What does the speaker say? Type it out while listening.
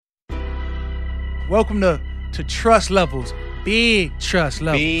Welcome to Trust Levels. Big Trust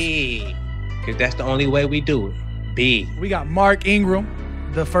Levels. Big. Because that's the only way we do it. Big. We got Mark Ingram,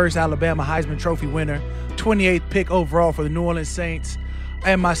 the first Alabama Heisman Trophy winner, 28th pick overall for the New Orleans Saints,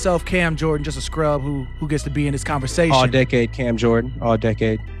 and myself, Cam Jordan, just a scrub who gets to be in this conversation. All decade, Cam Jordan. All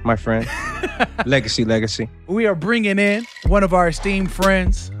decade, my friend. Legacy. We are bringing in one of our esteemed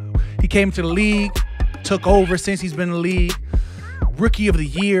friends. He came to the league, took over since he's been in the league. Rookie of the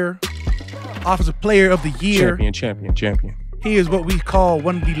Year, Offensive Player of the Year. Champion. He is what we call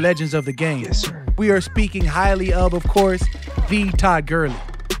one of the legends of the game. Yes, sir. We are speaking highly of course, the Todd Gurley.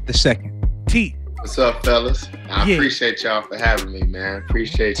 The second. T. What's up, fellas? I appreciate y'all for having me, man.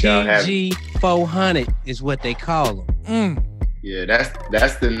 Appreciate y'all having me. TG400 is what they call them. Yeah,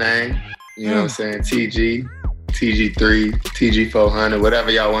 that's the name. You know what I'm saying? TG, TG3, TG400,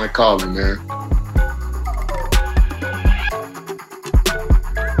 whatever y'all want to call it, man.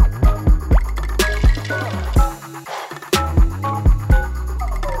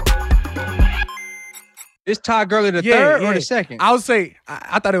 Is Todd Gurley the third or the second? I would say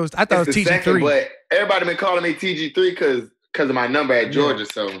I thought it was TG3. Second, but everybody been calling me TG3 because of my number at Georgia.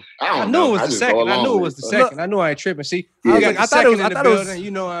 So I knew it was the second. I knew I ain't tripping. See, I thought it was.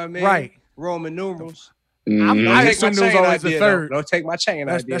 You know what I mean? Right. Roman numerals. I assumed it was always the third. Don't take my chain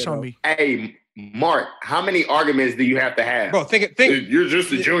idea. That's on me. Hey, Mark, how many arguments do you have to have? Bro, think. You're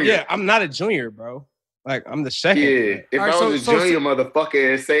just a junior. Yeah, I'm not a junior, bro. Like, I'm the second. Yeah, if I was a junior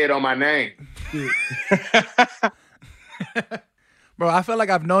motherfucker, say it on my name. Bro, I feel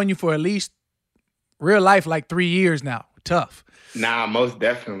like I've known you for at least real life like 3 years now. Tough. Nah, most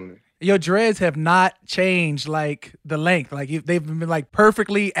definitely. Your dreads have not changed like the length. Like they've been like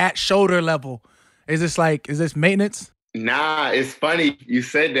perfectly at shoulder level. Is this maintenance? Nah, it's funny you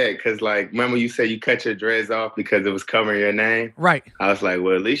said that because, like, remember you said you cut your dreads off because it was covering your name? Right. I was like,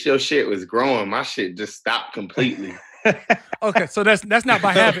 well, at least your shit was growing. My shit just stopped completely. Okay, so that's not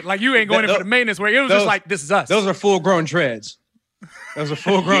by habit. Like, you ain't going in for the maintenance where it was just like, this is us. Those are full-grown dreads. Those are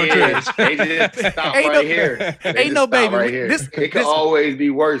full-grown dreads. They just stop right here. Ain't no baby. Right here. It could always be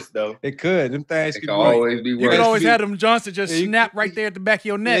worse, though. It could. Them things could always be worse. You could always have them Johnson just snap right there at the back of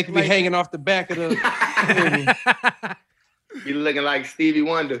your neck. They could be hanging off the back of the... You looking like Stevie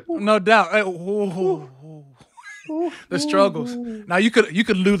Wonder. No doubt. The struggles. Now you could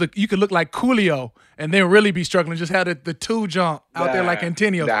look like Coolio and then really be struggling. Just had the two jump out there like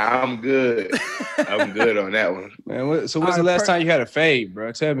Antonio. Nah, I'm good. I'm good on that one. Man, so when's the last time you had a fade,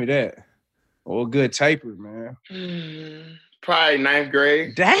 bro? Tell me that. Oh, good taper, man. Probably 9th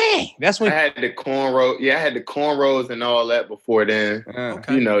grade. Dang, that's when I had the cornrows. Yeah, I had the cornrows and all that before then.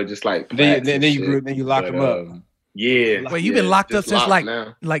 Okay. You know, just like then you locked them up. Yeah. Wait, you've been locked up since like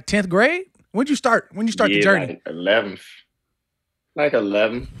 10th grade? When'd you start the journey? Like 11th. Like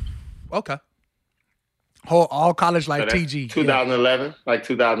 11. Okay. All college like so TG. 2011, like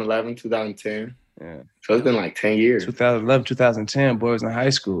 2011, 2010. Yeah. So it's been like 10 years. 2011, 2010, boys in high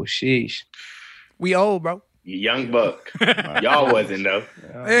school. Sheesh. We old, bro. Young buck. Y'all wasn't though.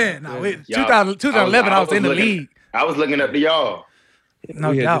 Yeah, no. 2011, I was in the league. I was looking up to y'all.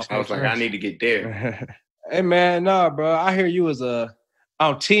 No doubt. I was like, I need to get there. Hey man, nah, bro. I hear you was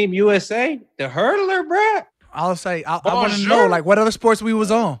on Team USA, the hurdler, bro. I'll say I want to know like what other sports we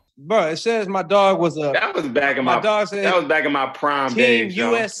was on. Bro, it says my dog was that was back in my dog said, that was back in my prime days.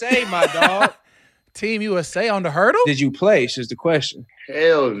 Team USA, my dog. Team USA on the hurdle? Did you play? Is the question.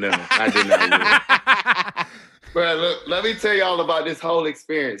 Hell no, I did not. Bro, look, let me tell y'all about this whole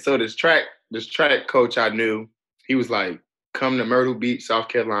experience. So this track coach I knew, he was like, come to Myrtle Beach, South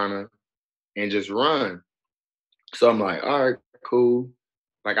Carolina, and just run. So I'm like, all right, cool.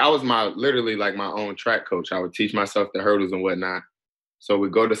 Like I was literally like my own track coach. I would teach myself the hurdles and whatnot. So we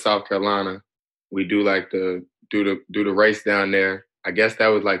go to South Carolina. We do like do the race down there. I guess that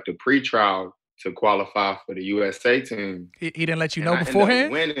was like the pre-trial to qualify for the USA team. He didn't let you know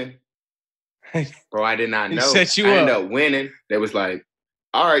beforehand? I ended up winning. Bro, I did not know. Set you I up. ended up winning. They was like,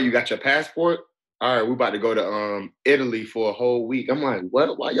 all right, you got your passport? All right, we about to go to Italy for a whole week. I'm like,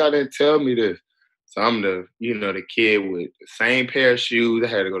 what? Why y'all didn't tell me this? So I'm the kid with the same pair of shoes. I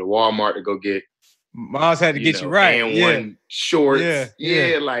had to go to Walmart to go get. Mom's had to get you right. And one shorts.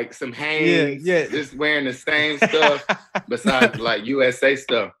 Yeah. Like some Hanes. Yeah. Just wearing the same stuff besides like USA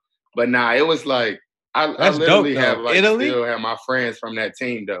stuff. But nah, it was like, I literally dope, have like Italy? still have my friends from that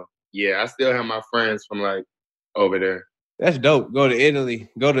team though. Yeah, I still have my friends from like over there. That's dope. Go to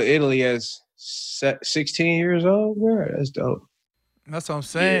Italy as 16 years old, bro. That's dope. That's what I'm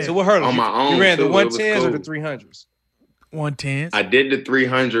saying. Yeah. So what hurdles? On my own. You ran the too, 110s cool. or the 300s? 110s. I did the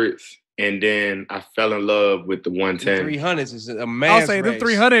 300s and then I fell in love with the 110. 300s is a man's I'll say race. them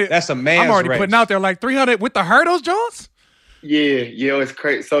 300. That's a man's I'm already race. putting out there like 300 with the hurdles, Jones. Yeah, it's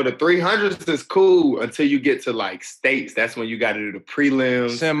crazy. So the 300s is cool until you get to like states. That's when you got to do the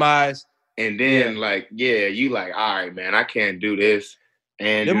prelims, Semis. and then you like, all right, man, I can't do this.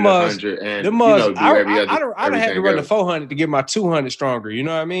 And Them do mugs, the 100 and them mugs, do every other. I done had to run the else. 400 to get my 200 stronger. You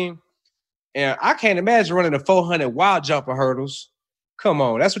know what I mean? And I can't imagine running the 400 wild jumper hurdles. Come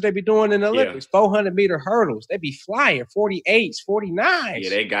on, that's what they be doing in the Olympics. 400-meter hurdles. They be flying 48s, 49s. Yeah,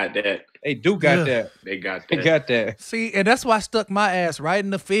 they got that. They do got that. They got They that. got that. See, and that's why I stuck my ass right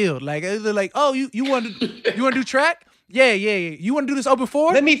in the field. Like they're like, oh, you want to do track? Yeah. You want to do this open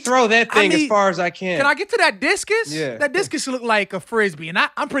forward? Let me throw that thing as far as I can. Can I get to that discus? Yeah. That discus look like a frisbee, and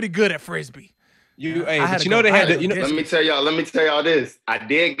I'm pretty good at frisbee. But you know they had the, you know. Let me tell y'all this. I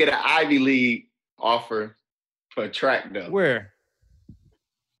did get an Ivy League offer for track though. Where?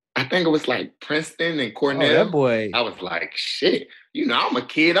 I think it was like Princeton and Cornell. Oh, that boy. I was like, shit. You know, I'm a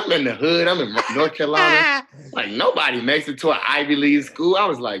kid. I'm in the hood. I'm in North Carolina. Like nobody makes it to an Ivy League school. I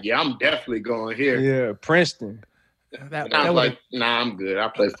was like, yeah, I'm definitely going here. Yeah, Princeton. And I was like, nah, I'm good. I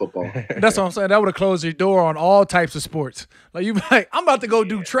play football. That's what I'm saying. That would have closed your door on all types of sports. Like you be like, I'm about to go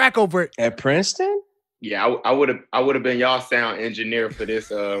do track over it. At Princeton? Yeah, I would have been y'all sound engineer for this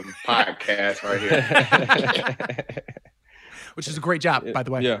podcast right here. Which is a great job, by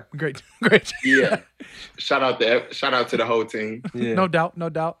the way. Yeah. Great. Yeah. Shout out to the whole team. Yeah. No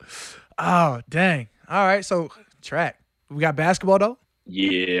doubt. Oh, dang. All right, so track. We got basketball though?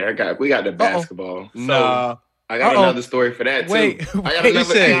 Yeah, we got the basketball. So Nah. I got another story for that too. Wait. I got a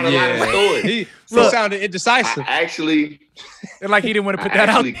lot of stories. He Look, sounded indecisive. I actually like he didn't want to put that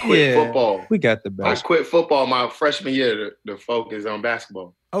out. quit football. We got the I best. quit football my freshman year to focus on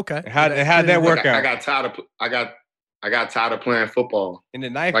basketball. Okay. How'd that work out? I got tired of playing football. In the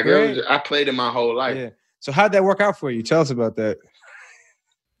ninth Like grade? I played it my whole life. Yeah. So how'd that work out for you? Tell us about that.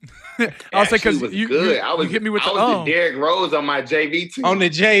 I was like, because was you good. I was hit me with I was the Derrick Rose on my JV team. On the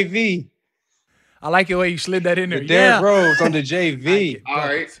JV. I like the way you slid that in there. The Derrick Rose on the JV. All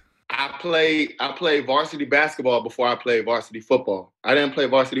right. I played varsity basketball before I played varsity football. I didn't play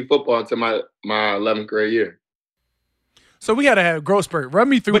varsity football until my 11th grade year. So we had to have a growth spurt. Run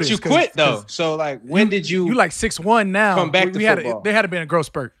me through this. But you quit though. So like when did you You like 6'1" now. come back to football? There had to be a growth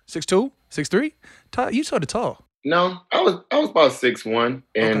spurt. 6'2", 6'3"? You sort of tall. No, I was about 6'1"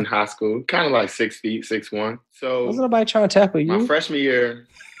 in high school, kind of like 6 feet, 6'1". So wasn't nobody trying to tackle you? my freshman year,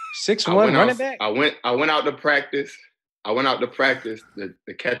 6'1" running back? I went out to practice.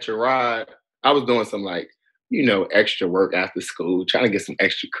 To catch a ride. I was doing some like, extra work after school, trying to get some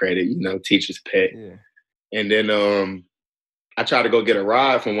extra credit, teacher's pet. Yeah. And then I tried to go get a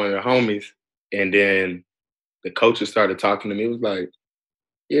ride from one of the homies, and then the coaches started talking to me. It was like,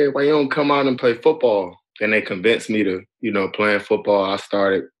 yeah, why you don't come out and play football? Then they convinced me to, playing football. I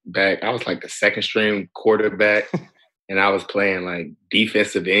started back. I was like the second string quarterback, and I was playing like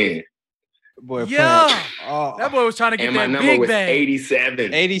defensive end. Boy, Yeah. Oh. That boy was trying to get And my that number big was bang.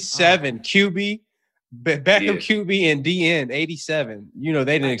 87. 87 QB. Beckham Yeah. QB and DN 87. They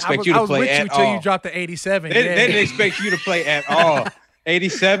didn't expect you I to was play with you at until all. you dropped the 87. They yeah. didn't expect you to play at all.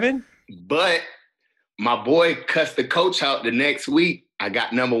 87? But my boy cussed the coach out the next week. I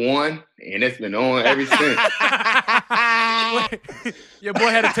got number 1, and it's been on ever since. Your boy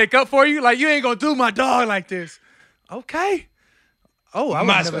had to take up for you? Like, you ain't going to do my dog like this. Okay. Oh, I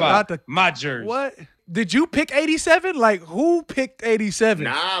My was never spot. thought to. My jersey. What? Did you pick 87? Like, who picked 87?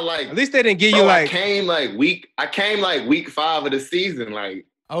 Nah, like At least they didn't give you bro, like I came like week 5 of the season. Like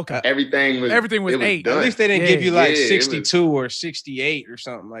Okay. everything was Everything was 8. done. at least they didn't Yeah. give you like Yeah, it 62 or 68 or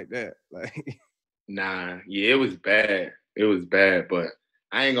something like that. Like Nah, yeah, it was bad. It was bad, but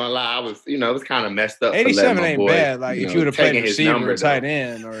I ain't gonna lie, I was, it was kind of messed up. 87 for letting my ain't boy, bad. Like if you would have played taking his receiver number, or tight though.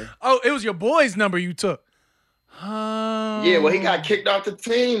 end or Oh, it was your boy's number you took. Yeah, well, he got kicked off the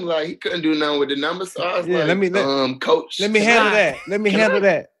team. Like he couldn't do nothing with the number. So I was Yeah, like, coach, let me can handle I- that. Let me can handle I-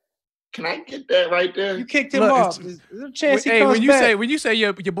 that. Can I get that right there? You kicked him Look, off. it's- There's a chance he Hey, comes back. when you say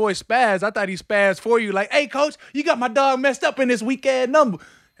your boy spaz, I thought he spazzed for you. Like, hey, coach, you got my dog messed up in this weak ass number.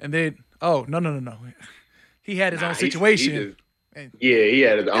 And then, oh, no. He had his own situation. He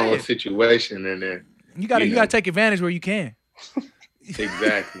had his own situation, and then You gotta take advantage where you can.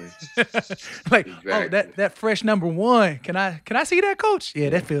 exactly. Like, Exactly. oh, that fresh number 1. Can I see that, coach? Yeah,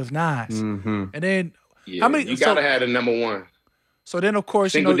 that feels nice. Mm-hmm. And then Yeah, how many? you gotta have the number 1 So then, of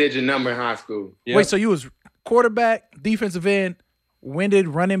course, single digit number in high school. Yep. Wait, so you was quarterback, defensive end. When did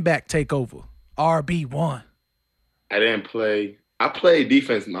running back take over? RB1. I didn't play. I played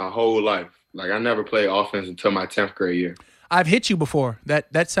defense my whole life. Like I never played offense until my 10th grade year. I've hit you before.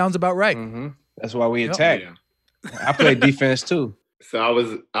 That sounds about right. Mm-hmm. That's why we Yep. attack. Yeah. I played defense too. So I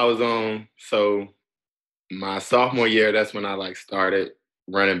was on. So my sophomore year, that's when I like started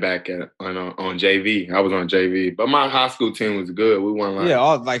running back on JV. I was on JV, but my high school team was good. We won like Yeah,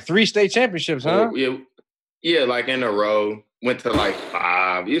 all like 3 state championships, huh? yeah, like in a row. Went to like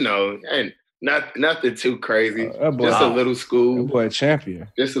 5, and nothing too crazy. Just a little That school. boy, a champion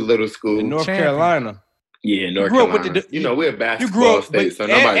Just a little school. in North Champion. Carolina. Yeah, North grew up with Carolina. We're a You basketball grew up, state, so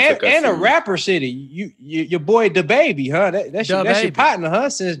but, nobody took us and a serious. rapper city. Your boy DaBaby, huh? That's your DaBaby. partner, huh?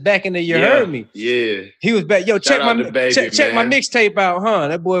 Since back in the You Yeah, Heard Me. Yeah. He was back. Yo, check out DaBaby, check my man. mixtape out, huh?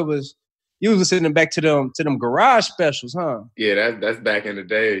 That boy was. You was listening back to them garage specials, huh? Yeah, that's back in the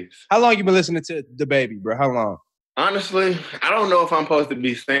days. How long you been listening to DaBaby, bro? How long? Honestly, I don't know if I'm supposed to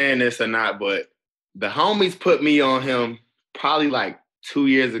be saying this or not, but the homies put me on him probably like 2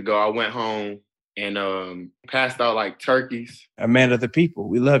 years ago. I went home and passed out like turkeys. A man of the people.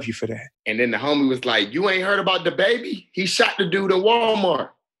 We love you for that. And then the homie was like, "You ain't heard about DaBaby? He shot the dude in Walmart."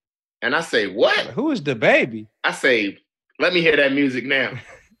 And I say, "What?" Who is DaBaby? I say, "Let me hear that music now."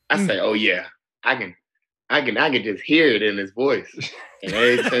 I say, "Oh yeah, I can just hear it in his voice." And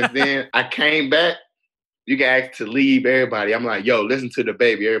ever since then, I came back. You can ask to leave everybody. I'm like, "Yo, listen to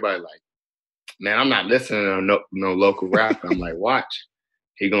DaBaby." Everybody like, "Man, I'm not listening to no local rapper." I'm like, "Watch,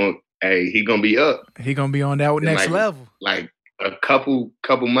 he gonna be up." He gonna be on that next level. Like a couple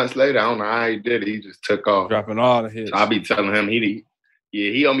months later, I don't know how he did it. He just took off. Dropping all the hits. So I'll be telling him he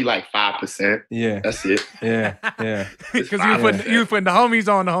owe me like 5%. Yeah. That's it. Yeah. Because you was putting the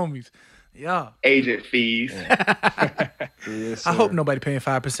homies on the homies. Yeah. Agent fees. Yes, I hope sir. nobody paying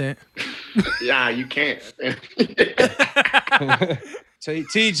 5%. Yeah, you can't.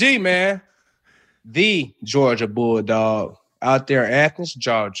 TG, man. The Georgia Bulldog out there in Athens,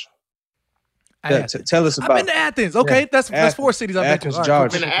 Georgia. Tell us I've about been to Athens. Okay, Yeah. that's Athens. 4 cities I've been Athens, to. All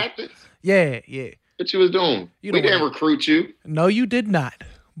right, Georgia. Been to Athens? Yeah. What you was doing? You We don't didn't want- recruit you. No, you did not.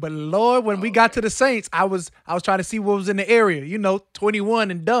 But Lord, when we got to the Saints, I was trying to see what was in the area.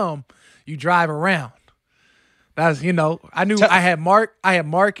 21 and dumb. You drive around. That's I knew I had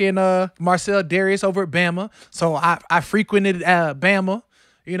Mark and Marcel Darius over at Bama. So I frequented Bama,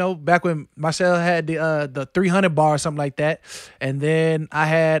 back when Marcel had the 300 bar or something like that. And then I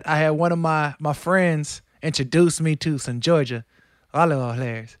had one of my friends introduce me to some Georgia olive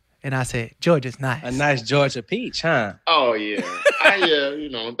players. And I said, Georgia's nice. a nice Georgia peach, huh? Oh yeah.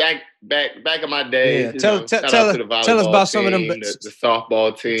 Back in my days. Yeah. Tell us about some of them. The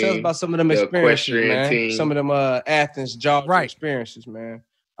softball team. Tell us about some of them the experiences, equestrian man. team. Some of them Athens, Georgia Right. experiences, man.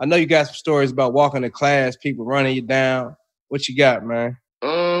 I know you got some stories about walking to class, people running you down. What you got, man?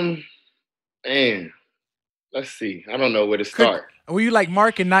 Man, let's see. I don't know where to start. Were you like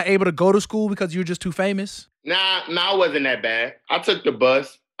Mark and not able to go to school because you were just too famous? Nah, it wasn't that bad. I took the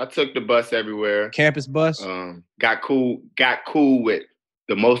bus everywhere. Campus bus? Got cool with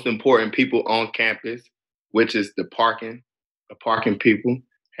the most important people on campus, which is the parking people.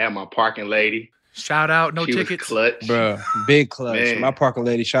 Had my parking lady. Shout out, no She was tickets. clutch. Bro, big clutch. Man. My parking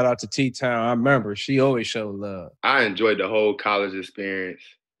lady, shout out to T-Town. I remember. She always showed love. I enjoyed the whole college experience.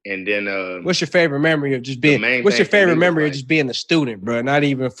 And then What's your favorite memory of just being? main What's your thing for me favorite was memory of like- just being a student, bro? Not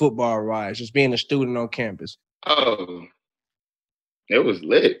even football wise, just being a student on campus. It was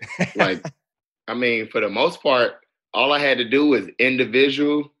lit. Like, I mean, for the most part, all I had to do was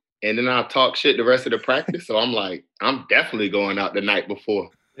individual, and then I'll talk shit the rest of the practice. So I'm like, I'm definitely going out the night before.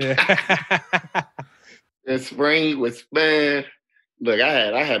 Yeah. The spring was, man, look,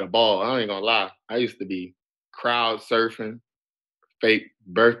 I had a ball. I ain't gonna lie. I used to be crowd surfing, fake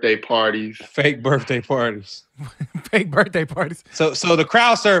birthday parties. Fake birthday parties. Fake birthday parties. So the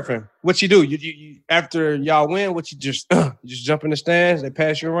crowd surfing. What you do? You after y'all win? What you just jump in the stands? They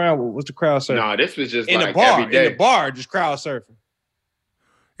pass you around. What's the crowd surfing? No, this was just in like the bar. every day. In the bar, just crowd surfing.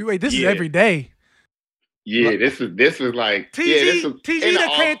 Wait, this is Yeah. every day. Yeah, this was like TG this was TG in the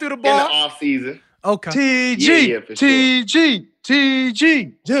that came off- through the in bar? the off season. Okay. TG, Yeah, for sure.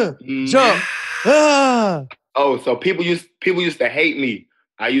 TG, jump. Mhm. Oh, so people used to hate me.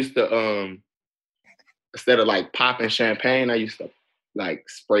 I used to instead of like popping champagne, I used to like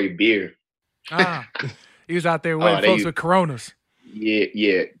spray beer. He was out there waiting they folks used- with Coronas.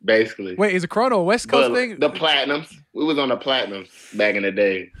 Yeah, basically. Wait, is a Corona a West Coast But thing? the platinums. We was on the platinums back in the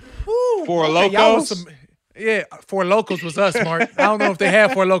day. Woo. Four y'all was Locos? yeah, Four Locos was us, Mark. I don't know if they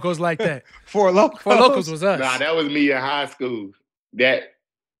had Four Locos like that. Four Locos. Four Locos was us. Nah, that was me in high school. That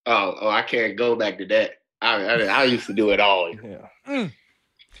I can't go back to that. I used to do it all. Yeah.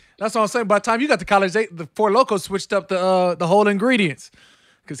 That's what I'm saying. By the time you got to college, the Four Locos switched up the whole ingredients.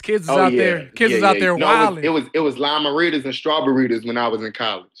 Because kids is out there. Kids is out there wilding. It was Lime-A-Ritas and Strawberry-Ritas when I was in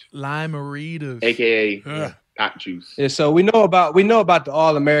college. Lime-A-Ritas. AKA hot juice. Yeah, so we know about the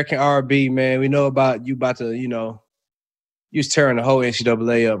All-American R&B, man. We know about you you was tearing the whole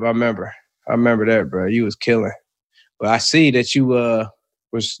NCAA up. I remember that, bro. You was killing. But I see that you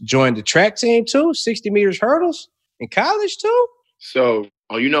was joined the track team too, 60 meters hurdles in college too. So,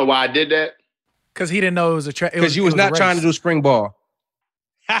 you know why I did that? Because he didn't know it was a track. Because you was not trying to do spring ball.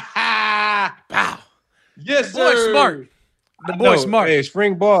 Ha ha! Wow. Yes, the boy smart. The boy smart. Hey,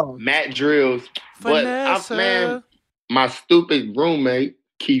 spring ball. Matt drills. Vanessa. But my stupid roommate,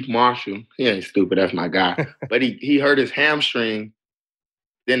 Keith Marshall, he ain't stupid, that's my guy. But he hurt his hamstring.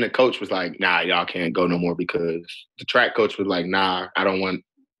 Then the coach was like, nah, y'all can't go no more because the track coach was like, nah, I don't want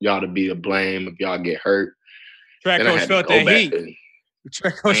y'all to be to blame if y'all get hurt. Track coach felt that heat. The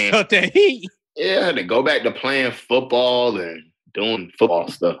track coach felt that heat. Yeah, I had to go back to playing football and doing football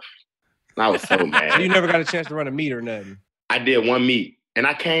stuff. I was so mad. So you never got a chance to run a meet or nothing? I did one meet, and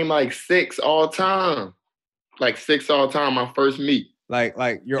I came like 6 all time. Like 6 all time, my first meet. Like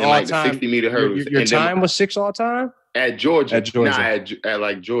your all all time. 60 meter hurdles. Your time was 6 all time? At Georgia. At Georgia. Nah, at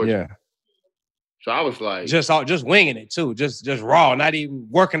like Georgia. Yeah. So I was like, just winging it too, just raw, not even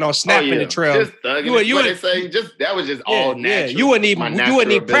working on snapping the trail. Just thugging you would say that was just all natural. Yeah. You wouldn't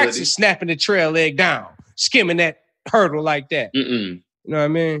even practice snapping the trail leg down, skimming that hurdle like that. You know what I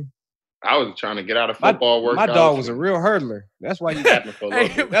mean? I was trying to get out of football work. My dog was a real hurdler. That's why you.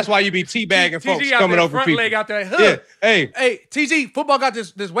 That's why you be teabagging folks coming over front people. Leg out there. Yeah. Hey, TG, football got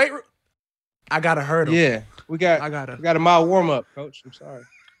this weight room. I got a hurdle. Yeah, we got a mild warm up, coach. I'm sorry.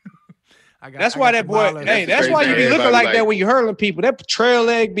 That's why that boy. Hey, that's why you be looking like that when you hurdling people. That trail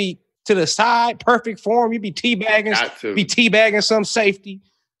leg be to the side, perfect form. You be teabagging some safety,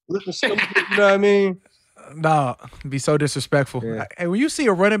 looking stupid. You know what I mean? No, be so disrespectful. Yeah. Hey, when you see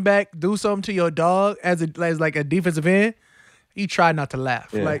a running back do something to your dog as like a defensive end, you try not to laugh.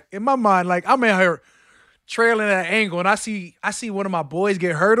 Yeah. Like in my mind, like I'm in her trailing at an angle, and I see one of my boys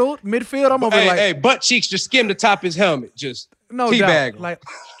get hurdled midfield. I'm over hey, butt cheeks just skim the top of his helmet, just no teabag, like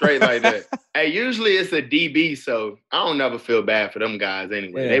straight like that. Hey, usually it's a DB, so I don't never feel bad for them guys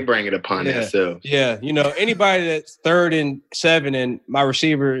anyway. Yeah. They bring it upon themselves. Yeah, anybody that's 3rd and 7 and my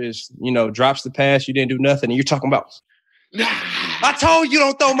receiver is, drops the pass, you didn't do nothing, and you're talking about, I told you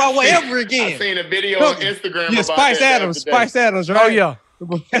don't throw my way ever again. I seen a video on Instagram about Spice Adams, right? Oh, yeah.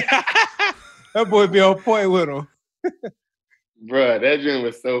 That boy be on point with him. Bruh, that joint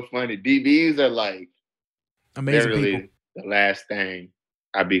was so funny. DBs are like amazing literally people. The last thing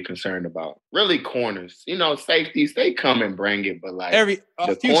I'd be concerned about. Really corners. Safeties, they come and bring it, but like the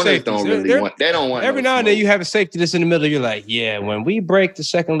corners safeties, don't really want, they don't want every now and then you have a safety that's in the middle, you're like, yeah, when we break the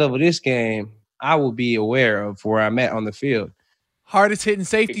second level of this game, I will be aware of where I'm at on the field. Hardest hitting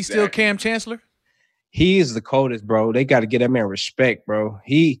safety still Cam Chancellor? He is the coldest, bro. They got to get that man respect, bro.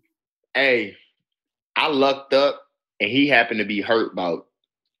 Hey, I lucked up and he happened to be hurt about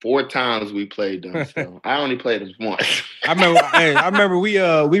 4 times we played them. So I only played them once. I remember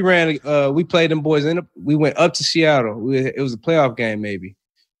we played them boys we went up to Seattle. It was a playoff game maybe.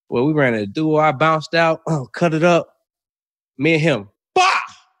 Well, we ran a duo. I bounced out, cut it up. Me and him. Bah!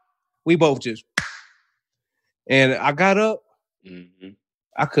 We both just and I got up. Mm-hmm.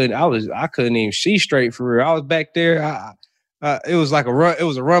 I couldn't even see straight for real. I was back there. It was like a run. It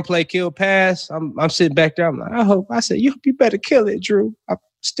was a run, play, kill, pass. I'm sitting back there. I'm like, I said, you better kill it, Drew. I'm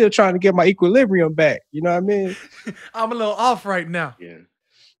still trying to get my equilibrium back. You know what I mean? I'm a little off right now. Yeah.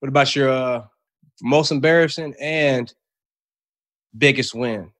 What about your most embarrassing and biggest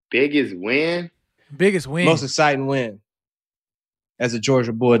win? Biggest win? Biggest win. Most exciting win as a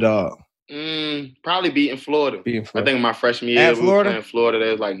Georgia Bulldog. Probably beating Florida. I think my freshman year we were playing Florida.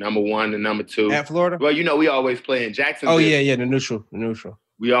 They was like number 1 and number 2. At Florida? Well, we always play in Jacksonville. Oh, yeah, the neutral.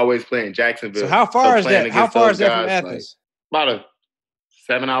 We always play in Jacksonville. So how far is that? How far is that from Athens? Like, about a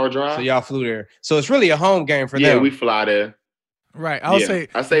 7-hour drive. So y'all flew there. So it's really a home game for them. Yeah, we fly there. Right.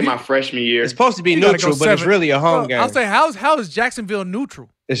 I say my freshman year. It's supposed to be neutral, but it's really a home game. I'll say how is Jacksonville neutral?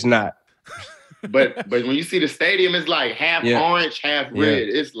 It's not. But when you see the stadium, it's like half orange, half red.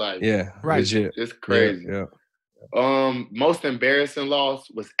 It's like right. Legit. It's crazy. Yeah. Most embarrassing loss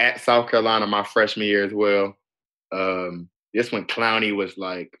was at South Carolina my freshman year as well. This when Clowney was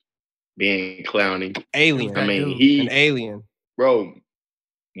like being Clowney. Alien. I mean, an alien. Bro,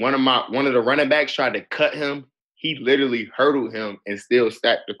 one of the running backs tried to cut him. He literally hurdled him and still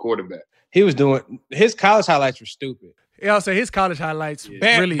sacked the quarterback. He was doing his college highlights were stupid. Yeah, I'll say his college highlights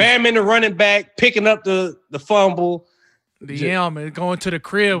really Bam in the running back, picking up the fumble. The yam and going to the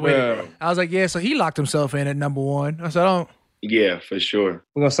crib with it. I was like, yeah, so he locked himself in at number 1. I said, Yeah, for sure.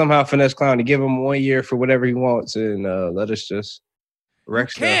 We're gonna somehow finesse Clown to give him 1 year for whatever he wants, and let us just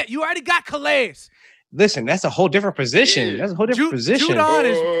wreck stuff. Can't. You already got Calais. Listen, that's a whole different position. Yeah. That's a whole different position.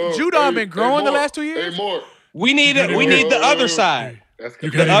 Judon been growing the last 2 years. Hey, Mark. We need the other side. That's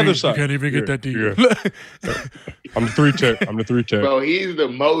You the can't side. You can't even get that deep. I'm the 3 tech. Bro, he's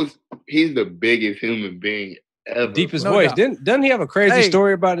the biggest human being ever. Deepest No voice. doubt. Doesn't he have a crazy Hey.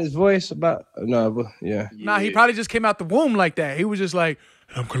 story about his voice? About yeah. Nah, he probably just came out the womb like that. He was just like,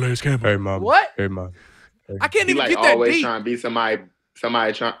 I'm Calais Campbell. Hey, mom. What? Hey, mom. I can't He even like get that always deep. trying to be somebody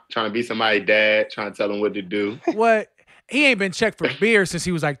trying to be somebody's dad, trying to tell him what to do. What? He ain't been checked for beer since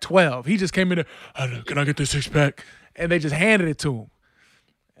he was like 12. He just came in there, can I get this 6-pack? And they just handed it to him.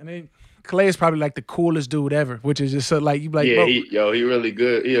 And then Calais is probably like the coolest dude ever, which is just so like, you be like, Yeah, bro, he really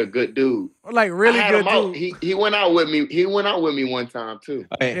good. He a good dude. like really I had good him out. dude. He went out with me. He went out with me one time too.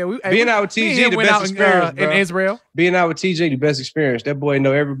 Hey, Yeah, being out with me and TG, him the went best out experience, in bro. Israel. Being out with TJ, the best experience. That boy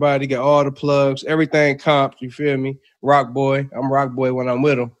know everybody, get all the plugs, everything comp. You feel me? Rock boy. I'm rock boy when I'm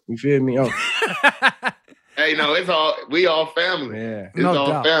with him. You feel me? Oh, Hey, no, we all family. yeah. It's No all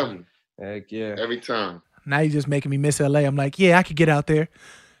doubt. family Heck yeah. every time. Now you just making me miss LA. I'm like, yeah, I could get out there.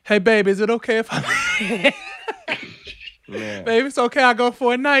 Hey, babe, is it okay if I... Man. Babe, it's okay. I go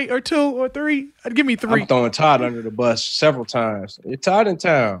for a night or 2 or 3. Give me 3. I'm throwing Todd under the bus several times. Todd in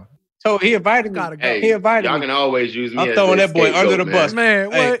town. So he invited me. Gotta go. Hey, He invited y'all me. can always use me. I'm as throwing the that boy under the scapegoat, bus. man.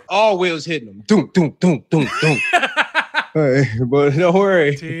 Man, Hey, what? all wheels hitting him. Doom, doom, doom, doom, doom. Hey, but don't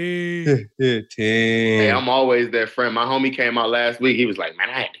worry. T. Yeah, Hey, Tim. I'm always that friend. My homie came out last week. He was like, "Man,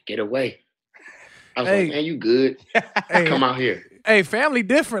 I had to get away." I was Hey. like, "Man, you good? Hey, Come out here." hey, family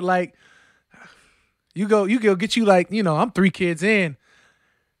different. Like, you go get you like, I'm 3 kids in.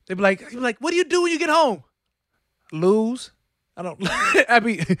 They be like, what do you do when you get home? Lose. I don't. I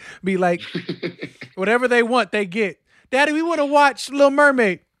be like, whatever they want, they get. Daddy, we want to watch Little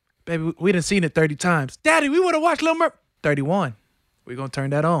Mermaid. Baby, we done seen it 30 times. Daddy, we want to watch Little Mermaid. 31. We gonna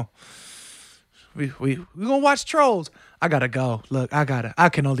turn that on. We gonna watch Trolls. I gotta go. Look, I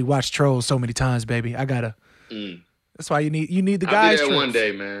can only watch Trolls so many times, baby. I gotta. That's why you need the I'll guys. be there one trips.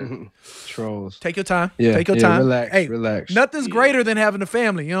 day, man. Trolls. Take your time. Yeah, Take your yeah, time. relax, Hey, relax. Nothing's greater than having a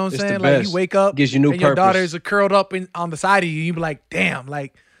family. You know what I'm It's saying? the Like best. you wake up, Gives you new and your purpose. daughters are curled up on the side of you. You be like, damn,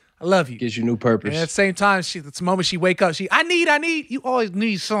 like I love you. Gives you new And purpose. at the same time, the moment she wake up, I need. You always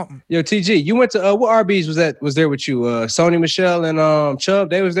need something. Yo, TG, you went to what RBs was there with you? Sony, Michelle, and Chubb.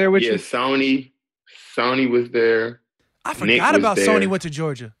 They was there with Yeah, you. Sony was there. I Nick forgot was about there. Sony went to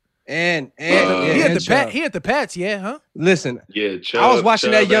Georgia. And He had the Chubb. He had the Pats, yeah, huh? Listen, Yeah, I was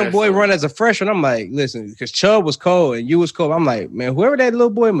watching that young and boy Sony. run as a freshman. I'm like, listen, because Chubb was cold and you was cold. I'm like, man, whoever that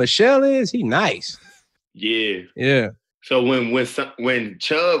little boy Michelle is, he nice. Yeah. Yeah. So when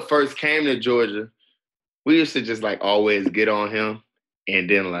Chubb first came to Georgia, we used to just like always get on him, and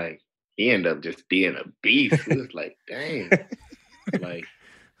then like he ended up just being a beast. It was like, dang, like,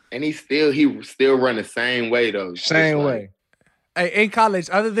 and he still run the same way though. Just Same like- way. Hey, in college,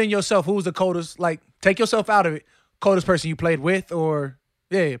 other than yourself, who was the coldest? Like, take yourself out of it. Coldest person you played with, or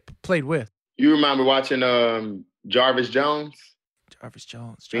played with. You remember watching Jarvis Jones? Jarvis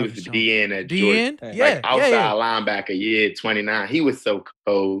Jones. He was the DN at Georgia. DN? Hey, Yeah, Like outside yeah. linebacker, yeah, 29. He was so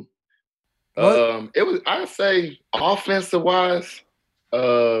cold. What? It was, I'd say, offensive wise.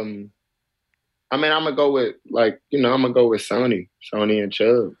 I mean, I'm gonna go with Sony and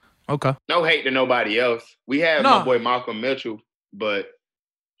Chubb. Okay. No hate to nobody else. We had No. my boy Malcolm Mitchell, but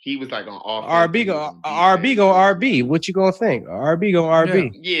he was like on offense. RB go RB. What you gonna think? RB go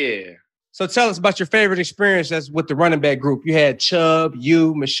RB. Yeah. So tell us about your favorite experience that's with the running back group. You had Chubb,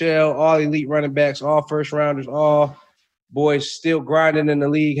 you, Michelle, all elite running backs, all first rounders, all boys still grinding in the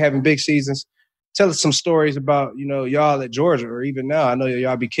league, having big seasons. Tell us some stories about, y'all at Georgia, or even now. I know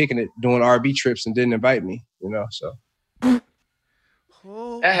y'all be kicking it doing RB trips and didn't invite me, so.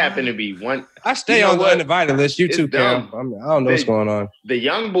 That happened to be one. I stay You know on the what? uninvited list. You It's too, Cam. dumb. I don't know what's going on. The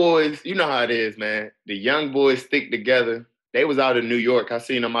young boys, you know how it is, man. The young boys stick together. They was out of New York. I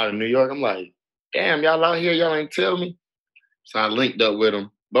seen them out of New York. I'm like, damn, y'all out here, y'all ain't tell me. So I linked up with them.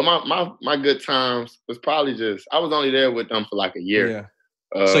 But my good times was probably I was only there with them for like a year.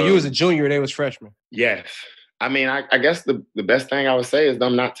 Yeah. So you was a junior, they was freshmen. Yes. I mean, I guess the best thing I would say is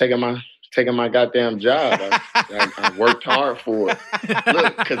them not taking my goddamn job. I worked hard for it.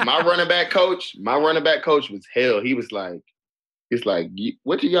 Look, because my running back coach was hell. He was like,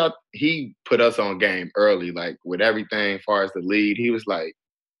 what do y'all? He put us on game early, like with everything as far as the lead. He was like,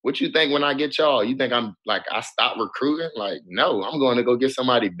 what you think when I get y'all? You think I'm like, I stopped recruiting? Like, no, I'm going to go get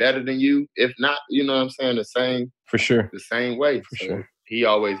somebody better than you. If not, you know what I'm saying? For sure. The same way. For So sure. he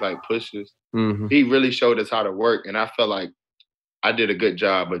always like pushes. Mm-hmm. He really showed us how to work. And I felt like I did a good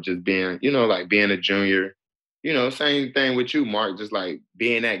job of just being, like being a junior. Same thing with you, Mark. Just like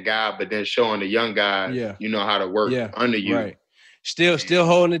being that guy, but then showing the young guys, how to work under you. Right. Still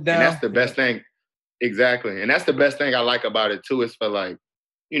holding it down. And that's the best thing. Exactly. And that's the best thing I like about it too, is for like,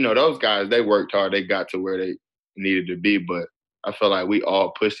 those guys, they worked hard. They got to where they needed to be. But I feel like we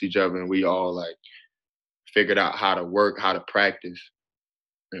all pushed each other and we all like figured out how to work, how to practice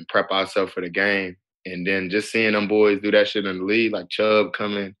and prep ourselves for the game. And then just seeing them boys do that shit in the league, like Chubb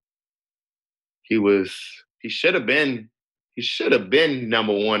coming, he should have been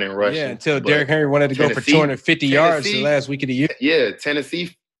number one in rushing. Yeah, until Derrick Henry wanted to go for 250 yards the last week of the year. Yeah,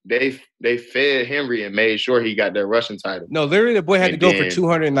 Tennessee, they fed Henry and made sure he got their rushing title. No, literally the boy had to go for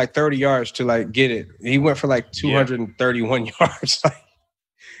 230 yards to like get it. He went for like 231 yards.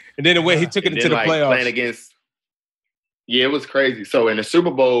 And then the way he took it into the playoffs. Playing against, it was crazy. So in the Super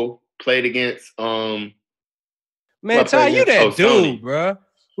Bowl, played against man, Ty, you that dude, Sony. Bro.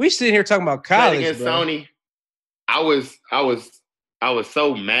 We sitting here talking about college. Played against bro. Sony. I was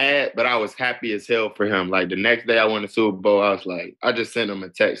so mad, but I was happy as hell for him. Like the next day I won the Super Bowl, I was like, I just sent him a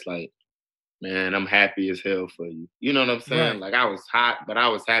text like, man, I'm happy as hell for you. You know what I'm saying? Right. Like I was hot, but I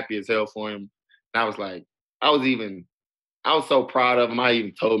was happy as hell for him. And I was like, I was so proud of him. I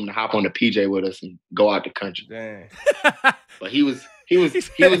even told him to hop on the PJ with us and go out the country. Dang. But he was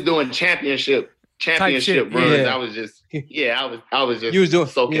doing championship runs. Yeah. I was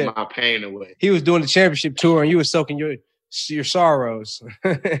just soaking my pain away. He was doing the championship tour and you were soaking your sorrows.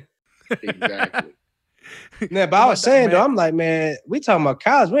 Exactly. Nah, but I was saying though, I'm like, man, we talking about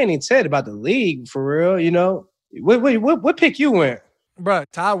college. We ain't even said about the league for real, What pick you went? Bruh,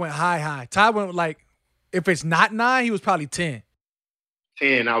 Ty went high. Ty went like, if it's not 9, he was probably 10.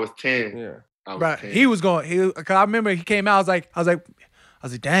 10, I was 10. Yeah. Right. He was going. Cause I remember he came out. I was like,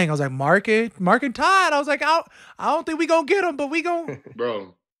 dang. I was like, Mark and Todd. I was like, I don't think we gonna get him, but we gonna.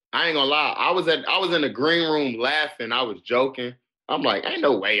 Bro, I ain't gonna lie. I was in the green room laughing. I was joking. I'm like, ain't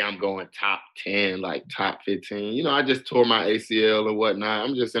no way I'm going top 10, like top 15. I just tore my ACL and whatnot.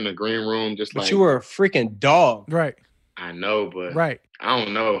 I'm just in the green room, but you were a freaking dog, right? I know, but right. I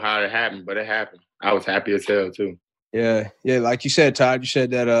don't know how it happened, but it happened. I was happy as hell tell too. Yeah. Like you said, Todd. You said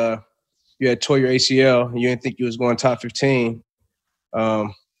that you had tore your ACL and you didn't think you was going top 15.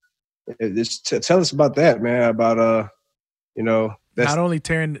 Tell us about that, man. About that's not only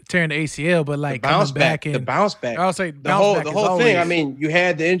tearing the ACL, but like the bounce back. The bounce back. I'll say the whole thing. I mean, you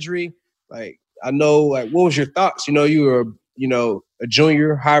had the injury. Like I know. Like, what was your thoughts? You were a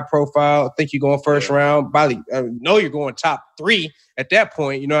junior, high profile. I think you're going first round. I know you're going top 3 at that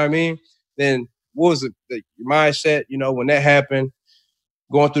point. You know what I mean? Then what was your mindset? When that happened,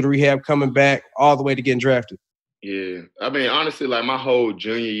 going through the rehab, coming back, all the way to getting drafted. Yeah, I mean, honestly, like my whole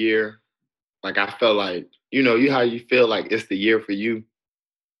junior year, like I felt like how you feel like it's the year for you.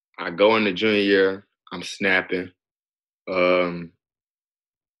 I go in the junior year, I'm snapping. I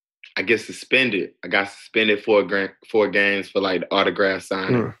get suspended. I got suspended 4 games for like the autograph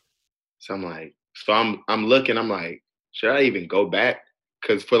signing. So I'm like, I'm looking. I'm like, should I even go back?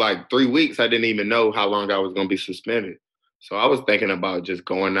 Because for like 3 weeks, I didn't even know how long I was going to be suspended. So I was thinking about just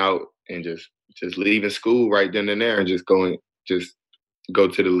going out and just leaving school right then and there and just go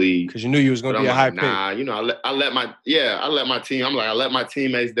to the league. Because you knew you was going to be a high pick. Nah, I let my team. I'm like, I let my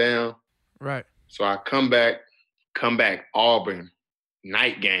teammates down. Right. So I come back Auburn,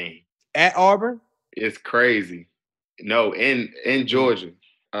 night game. At Auburn? It's crazy. No, in Georgia.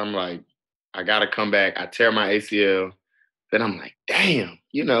 I'm like, I got to come back. I tear my ACL. Then I'm like, damn,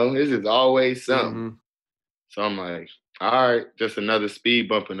 this is always something. Mm-hmm. So I'm like, all right, just another speed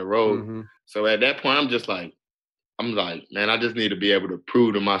bump in the road. Mm-hmm. So at that point, I'm like, man, I just need to be able to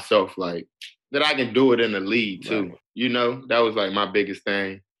prove to myself, like, that I can do it in the league, too. Right. That was, like, my biggest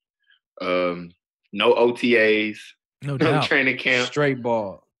thing. No OTAs. No training camp. Straight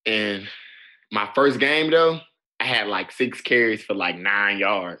ball. And my first game, though, I had, like, 6 carries for, like, 9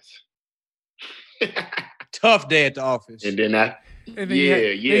 yards. Tough day at the office. And then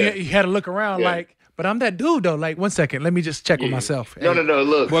you had to look around like, but I'm that dude, though. Like, 1 second. Let me just check with myself. No,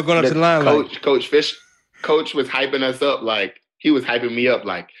 look. We're going up to the line. Coach Fish. Coach was hyping us up like he was hyping me up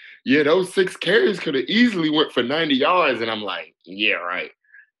like, yeah, those 6 carries could have easily went for 90 yards. And I'm like, yeah, right.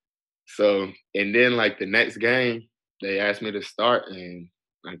 So, and then like the next game, they asked me to start and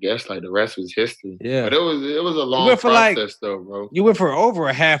I guess like the rest was history. Yeah. But it was a long process though, bro. You went for over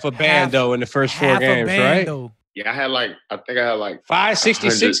a half a bando in the first 4 games, right? Yeah, I think I had like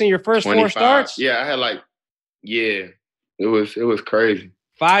 566 in your first 4 starts? Yeah, I had like, it was crazy.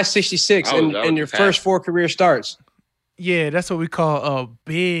 566 in your first 4 career starts. Yeah, that's what we call a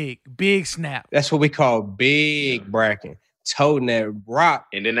big snap. That's what we call big bracking. toting that rock.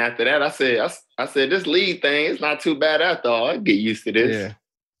 And then after that, I said, this lead thing, it's not too bad after all. I get used to this.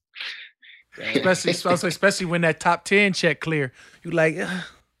 Yeah. Especially when that top 10 check clear. You like,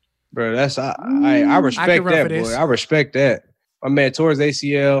 bro, that's I respect that, boy. I respect that. My man Torres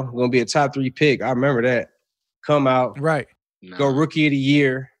ACL gonna be a top 3 pick. I remember that. Come out, right? Go rookie of the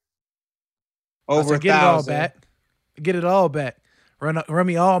year. Over 1,000. Get it all back. Get it all back. Run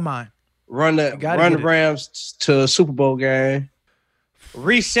me all mine. Run the Rams to a Super Bowl game.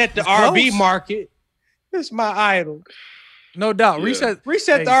 Reset the RB market. This is my idol. No doubt. Yeah.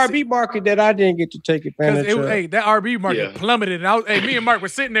 Reset the RB market that I didn't get to take advantage of. Hey, that RB market plummeted. And me and Mark were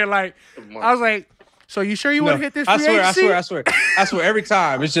sitting there like, I was like, so you sure you want to hit this free agency? I swear. Every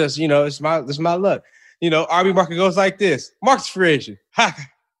time. It's just, it's my luck. RB market goes like this. Mark's free agent.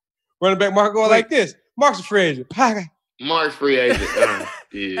 Running back market goes like this. Mark's a free agent. Mark's free agent.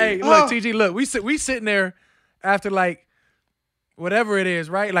 Yeah. Hey, look, TG, look, we sitting there after like whatever it is,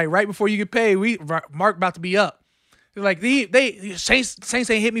 right? Like right before you get paid, Mark about to be up. They're like, Saints ain't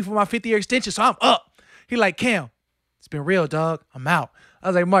hit me for my 50-year extension, so I'm up. He like, Cam, it's been real, dog. I'm out. I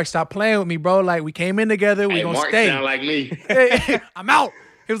was like, Mark, stop playing with me, bro. Like, we came in together. We gonna Mark stay. Sound like me. Hey, I'm out.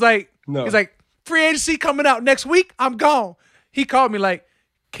 He was like, free agency coming out next week. I'm gone. He called me like,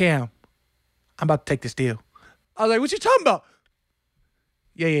 Cam, I'm about to take this deal. I was like, what you talking about?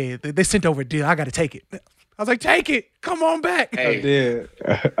 Yeah. They sent over a deal. I got to take it. I was like, take it. Come on back. Hey,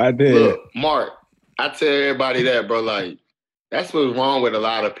 I did. Look, Mark, I tell everybody that, bro. Like, that's what's wrong with a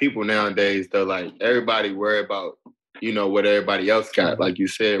lot of people nowadays, though. Like, everybody worry about, what everybody else got. Like you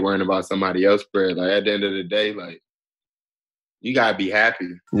said, worrying about somebody else's bread. Like, at the end of the day, like, you got to be happy.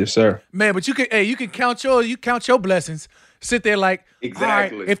 Yes, sir. Man, but you can count your blessings. Sit there like,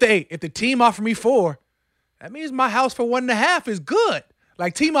 exactly. All right, if the team offer me 4, that means my house for 1.5 is good.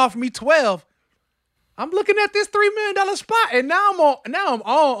 Like, team offered me 12. I'm looking at this $3 million spot, and now I'm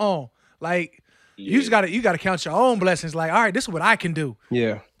all on. Like, you gotta count your own blessings. Like, all right, this is what I can do.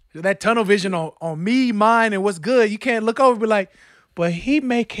 Yeah. That tunnel vision on me, mine, and what's good. You can't look over and be like, but he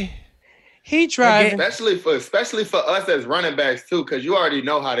making. He driving. Especially for us as running backs too, because you already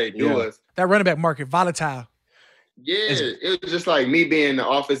know how they do us. That running back market volatile. Yeah, it was just like me being the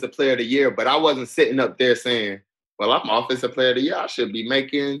offensive player of the year, but I wasn't sitting up there saying, well, I'm offensive player of the year. I should be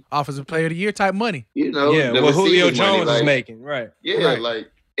making offensive player of the year type money. What Julio Jones is making. Right. Yeah, right.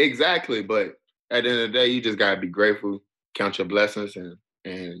 Like, exactly. But at the end of the day, you just got to be grateful, count your blessings,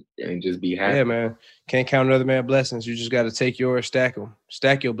 and just be happy. Yeah, man. Can't count another man's blessings. You just got to take yours, stack them.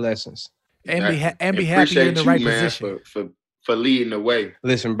 Stack your blessings. And be happy you're in the right position. For leading the way.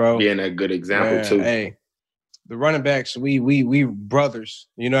 Listen, bro. Being a good example, too. Hey, the running backs, we brothers.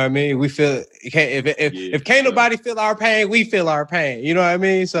 You know what I mean? We feel if can't nobody feel our pain, we feel our pain. You know what I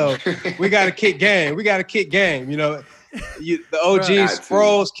mean? So we got to kick game. The OGs,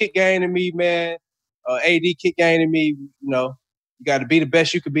 Sproles kick game to me, man. AD kick game to me. You got to be the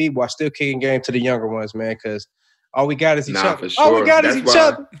best you could be while still kicking game to the younger ones, man. Because all we got is each other. Sure. All we got is each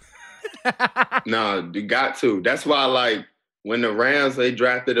other. No, you got to. That's why, like, when the Rams, they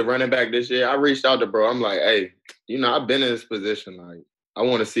drafted a running back this year, I reached out to bro. I'm like, hey, I've been in this position. Like, I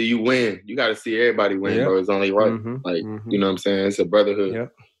want to see you win. You got to see everybody win, bro. It's only right. You know what I'm saying? It's a brotherhood.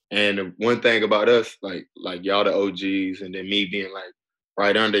 Yep. And the one thing about us, like y'all the OGs, and then me being like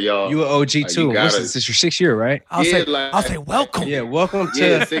right under y'all. You an OG too. This is your 6th year, right? I'll say welcome. Yeah, welcome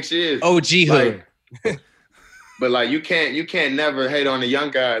to 6 years. OG hood. But like you can't never hate on the young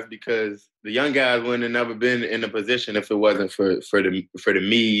guys, because the young guys wouldn't have never been in the position if it wasn't for the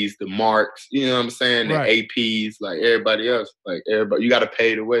me's, the marks, you know what I'm saying, the APs, like everybody else, like everybody, you got to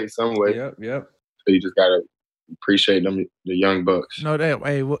pay the way some way. Yep. So you just gotta appreciate them, the young bucks. No, that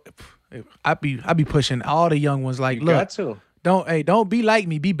I be pushing all the young ones. Like, look, got to. Don't be like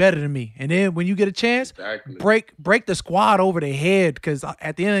me, be better than me. And then when you get a chance, break the squad over their head, because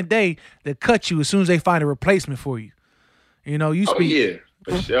at the end of the day, they'll cut you as soon as they find a replacement for you.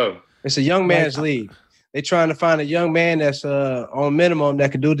 For sure. It's a young man's league. They trying to find a young man that's on minimum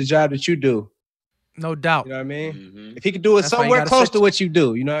that can do the job that you do. No doubt. You know what I mean? Mm-hmm. If he could do it somewhere close to what you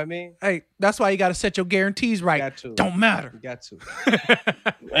do, you know what I mean? Hey, that's why you got to set your guarantees right. Got to. Don't matter. You got to.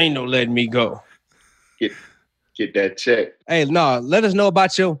 Ain't no letting me go. Get that check. Hey, no, let us know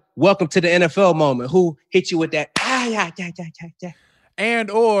about your welcome to the NFL moment. Who hit you with that?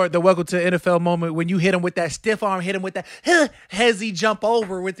 And or the welcome to NFL moment when you hit him with that stiff arm, hit him with that hezzy jump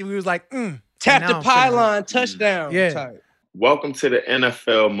over with. We was like, tap the pylon, touchdown. Yeah. Type. Welcome to the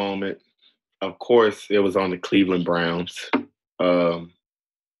NFL moment. Of course, it was on the Cleveland Browns. Is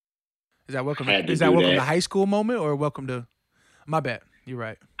that welcome? Is that welcome to high school moment or welcome to? My bad. You're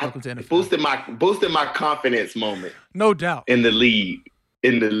right. I Welcome to NFL. boosted my confidence moment No doubt. in the league.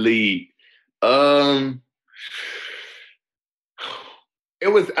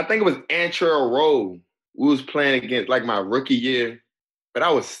 I think it was Antrell Rowe. We was playing against like my rookie year, but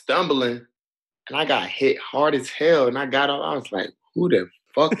I was stumbling and I got hit hard as hell. And I got up, I was like, who the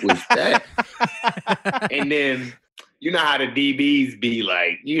fuck was that? And then you know how the DBs be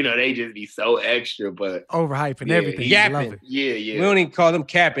like, they just be so extra, but Overhyping Yeah, everything. yapping. You love it. yeah. We don't even call them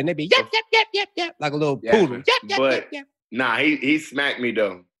capping. They be yap, yap, yap, yap, yap, like a little Yeah, poodle. Yap, yap, but- yap, yap. Nah, he smacked me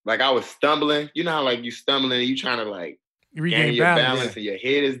though. Like I was stumbling. You know how like you stumbling and you trying to like You gain regain your balance. balance and your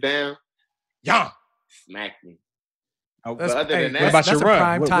head is down. Yeah. Smacked me. Oh, That's- But other hey, than what that, about that's your a run?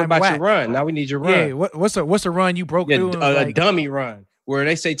 prime What time about whack. your run? Now we need your run. Yeah. What's a run you broke Yeah, through? And a like, dummy run where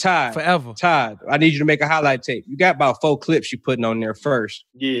they say, Todd, forever. I need you to make a highlight tape. You got about 4 clips you putting on there first.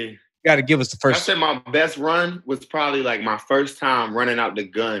 yeah. You got to give us the I first. said my best run was probably like my first time running out the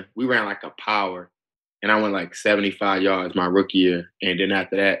gun. We ran like a power, and I went like 75 yards my rookie year. And then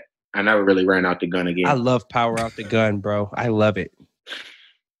after that, I never really ran out the gun again. I love power out the gun, bro. I love it.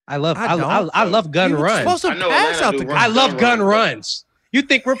 I love I don't. gun You were runs. supposed to I know pass Atlanta out do the run. gun. I love gun Gun runs. runs. You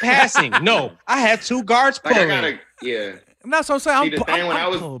think we're passing? No, I had 2 guards like pulling. yeah. And that's what I'm saying. See, the thing when I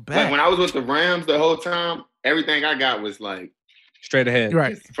was pulled like, back. when I was with the Rams the whole time, everything I got was like Straight ahead. You're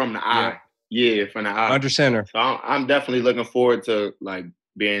right. just from the eye. Yeah, from the eye. Under center. So I'm definitely looking forward to like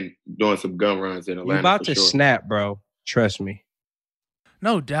doing some gun runs in Atlanta. You about for to sure. snap, bro. Trust me.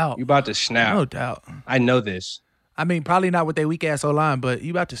 No doubt. You about to snap. No doubt. I know this. I mean, probably not with their weak ass O-line, but you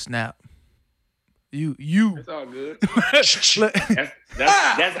about to snap. You. It's all good. Look,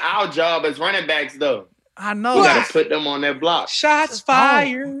 That's our job as running backs, though. I We know. gotta put them on their block. Shots Just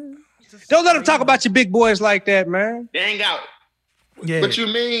fired. Don't let them talk about your big boys like that, man. They ain't got. Yeah. But you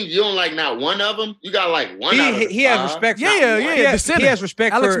mean you don't like not one of them? You got like one. out of the He has five. respect. For, Yeah, Not yeah, one. He the has, center. he has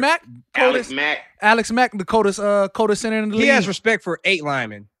respect Alex for Mack, Alex Codis, Mack. Alex Mack, the Coda center in the league. He has respect for 8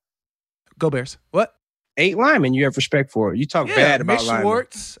 linemen. Go Bears. What? 8 linemen you have respect for. You talk Yeah, bad about Mitch linemen.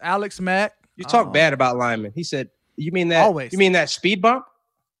 Schwartz, Alex Mack. You talk bad about linemen. He said, "You mean that? Always. You mean that speed bump?"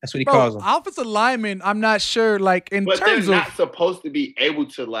 That's what he Bro, calls them. offensive linemen, I'm not sure, like, in But they're terms of. not supposed to be able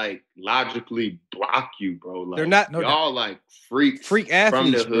to like logically block you, bro. Like, They're not No y'all like freaks freak from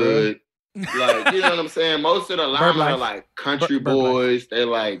athletes, the bro. hood. Like, you know what I'm saying? Most of the linemen life. are like country Bird life. boys. They're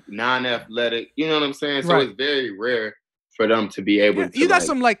like non-athletic. You know what I'm saying? So Right. it's very rare for them to be able Yeah, to. you got like,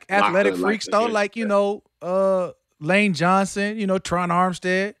 some, like, athletic like, freaks, though, against like, that. Lane Johnson, Tron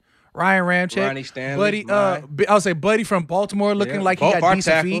Armstead, Ryan Ramczyk. Ronnie Stanley, Buddy, I would say Buddy from Baltimore, looking Yeah, like he both got our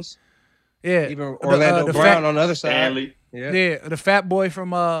decent feet. tackles. Yeah, Even Orlando the Brown fat- on the other side. Stanley. yeah, the fat boy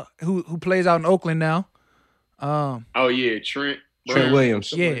from who plays out in Oakland now. Oh yeah, Trent. Trent Brown, Williams.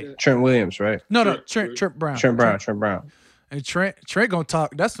 something like Yeah. that. Trent Williams, right? No, Trent- Trent Brown. Trent Brown. And Trent gonna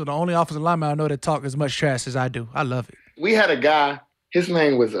talk. That's the only offensive lineman I know that talk as much trash as I do. I love it. We had a guy. His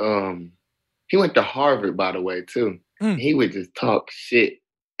name was He went to Harvard, by the way, too. Mm. He would just talk shit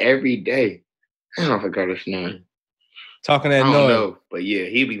every day. I don't forgot his name. Talking I that don't noise. know, but yeah,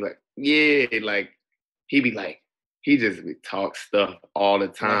 he'd be like, he just would talk stuff all the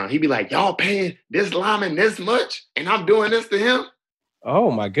time. He'd be like, y'all paying this lineman this much, and I'm doing this to him.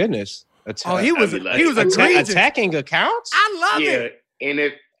 Oh my goodness. Oh, he was I'd be like, egregious. Attacking accounts? I love Yeah, it.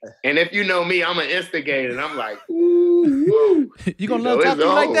 and if you know me, I'm an instigator, and I'm like, ooh, You gonna know, love talking it's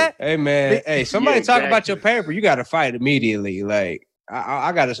like on. that? Hey man, Big- hey, somebody Yeah, talk about your exactly. paper, you gotta fight immediately. Like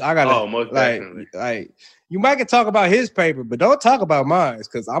I gotta Oh, most like definitely. like you might can talk about his paper, but don't talk about mine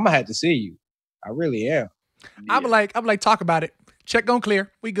because I'm gonna have to see you. I really am. I'm like, talk about it. Check gonna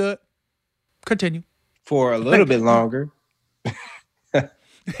clear. We good. Continue. For a little bit longer.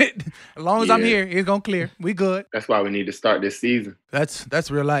 As long as I'm Yeah. here, it's gonna clear. We good. That's why we need to start this season. That's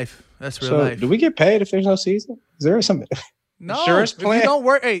real life. That's real So life. do we get paid if there's no season? Is there some no, insurance if plan? you don't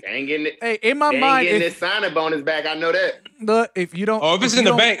work, hey, They ain't getting it. hey, in my They ain't mind, getting if, this signing bonus back. I know that. look, if you don't, Oh, if it's you in the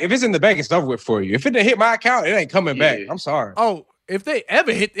don't- bank, it's over with for you. If it didn't hit my account, it ain't coming back. Yeah. I'm sorry. Oh, if they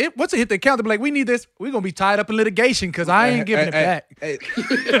ever hit it, once it hit the account, they'll be like, we need this. We're gonna be tied up in litigation because I ain't giving it back. Hey,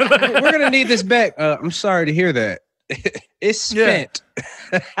 we're gonna need this back. I'm sorry to hear that. It's Yeah. spent.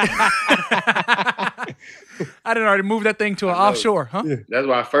 I didn't already move that thing to an I know. offshore, huh? That's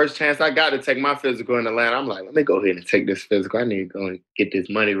why first chance I got to take my physical in Atlanta, I'm like, let me go ahead and take this physical. I need to go and get this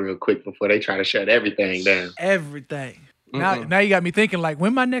money real quick before they try to shut everything down. Everything. Mm-mm. Now you got me thinking like,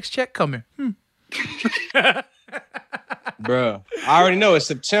 when my next check coming? Bruh. I already know it's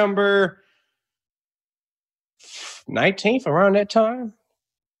September 19th, around that time.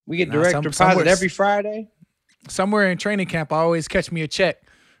 We get Nah, direct some- deposit somewhere- every Friday. Somewhere in training camp, I always catch me a check.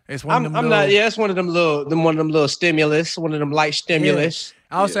 It's one of them. I'm not. Yeah, it's one of them little stimulus. One of them light stimulus.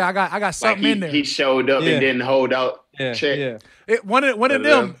 I would say I got something in there. He showed up and didn't hold out. Check. Yeah. One of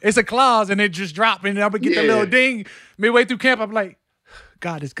them. It's a clause and it just dropped and I would get the little ding midway through camp. I'm like,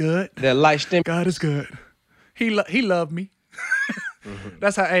 God is good. That light stimulus. God is good. He loved me.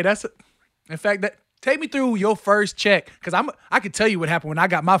 That's how. Hey, in fact, take me through your first check because I could tell you what happened when I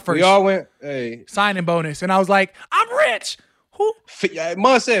got my first. We all went signing bonus and I was like, I'm rich. Who?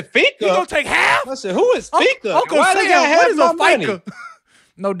 Mom said Fika. You gonna take half? I said, who is Fika? Uncle Why Sam, they got what is half a my FICA? money?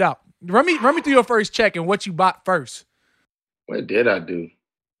 No doubt. Run me through your first check and what you bought first. What did I do?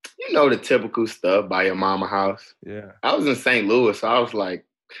 You know the typical stuff, buy your mama house. Yeah. I was in St. Louis, so I was like,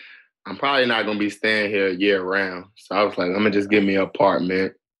 I'm probably not gonna be staying here year round. So I was like, I'm gonna just give me an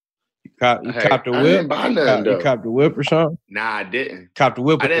apartment. You copped the whip? I didn't buy nothing though. You copped the whip or something? Nah, I didn't. Copped the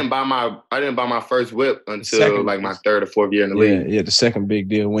whip. I didn't buy my first whip until like my third or fourth year in the league. Yeah, the second big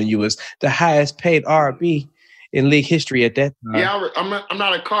deal when you was the highest paid RB in league history at that time. Yeah, I'm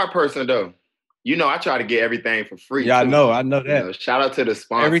not a car person though. You know, I try to get everything for free. Yeah, too. I know that. You know, shout out to the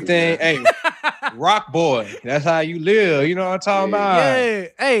sponsors. Everything, man. hey, Rock Boy. That's how you live. You know what I'm talking about? Yeah.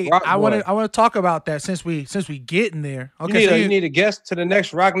 Hey, Rock I Boy. want to talk about that since we getting there. Okay, You need a guest to the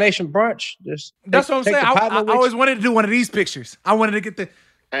next Rock Nation brunch. That's what I'm saying. I always wanted to do one of these pictures. I wanted to get to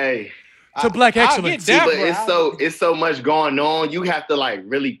Black Excellence. See, but it's so much going on. You have to like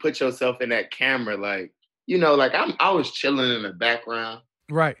really put yourself in that camera. Like, you know, like I was chilling in the background.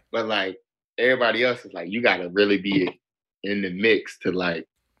 Right. But like everybody else is like, you gotta really be in the mix to like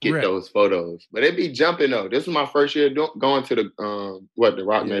get those photos. But it be jumping though. This was my first year going to the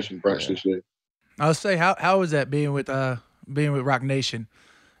Rock Nation brunch this year. I'll say how was that being with Rock Nation?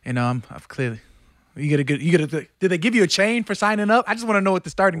 You know, I've clearly you get a did they give you a chain for signing up? I just want to know what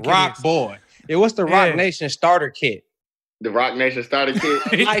the starting kit Rock is. Boy. It was the Rock Nation starter kit. The Rock Nation starter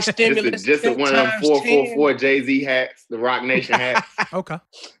kit. Light stimulus. Just one of them 444 Jay-Z hats, the Rock Nation hats. Okay.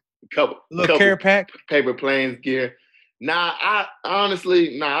 Couple care pack, paper planes gear.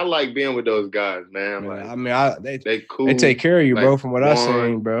 I like being with those guys, man. Like, I mean, they cool. They take care of you, like, bro. From what I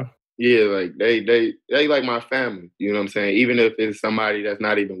seen, bro. Yeah, like they like my family. You know what I'm saying? Even if it's somebody that's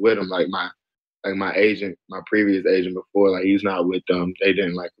not even with them, like my agent, my previous agent before, like he's not with them. They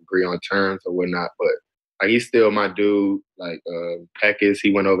didn't like agree on terms or whatnot, but like he's still my dude. Like Peckus,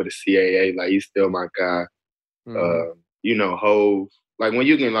 he went over to CAA. Like he's still my guy. You know, Hove. Like when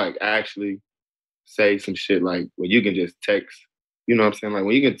you can like actually say some shit, like when you can just text, you know what I'm saying? Like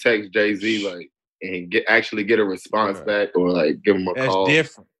when you can text Jay-Z like and get a response back or like give him a call. That's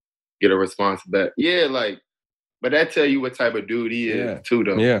different. Get a response back. Yeah, like, but that tell you what type of dude he is too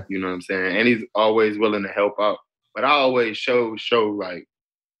though. Yeah. You know what I'm saying? And he's always willing to help out. But I always show like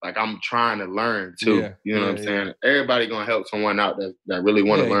I'm trying to learn too. You know what I'm saying? Everybody gonna help someone out that really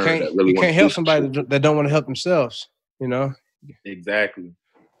want to learn. That really you can't help somebody that don't want to help themselves. You know. Exactly.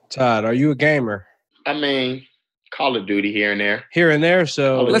 Todd, are you a gamer? I mean, Call of Duty here and there. Here and there.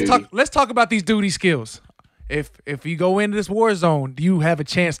 So let's talk about these duty skills. If you go into this war zone, do you have a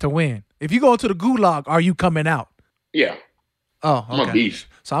chance to win? If you go into the gulag, are you coming out? Yeah. Oh, okay. I'm a beast.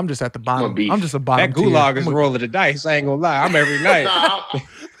 So I'm just at the bottom. I'm just a bottom. That gulag is rolling the dice. I ain't gonna lie. I'm every night.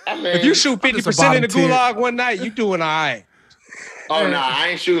 I mean, if you shoot 50% in the gulag one night, you doing all right. Oh no, I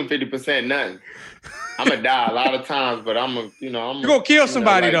ain't shooting 50% nothing. I'm gonna die a lot of times, but you're gonna kill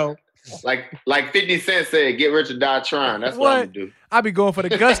somebody though. Like 50 Cent said, get rich or die trying. That's what I'm gonna do. I be going for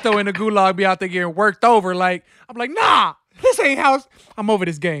the gusto in the gulag, be out there getting worked over. Like I'm like, nah, this ain't how. I'm over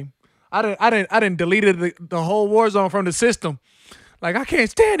this game. I didn't deleted the whole war zone from the system. Like I can't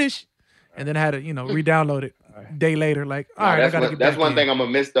stand this, and then I had to re-download it a day later. Like all right, I gotta get that's one thing I'm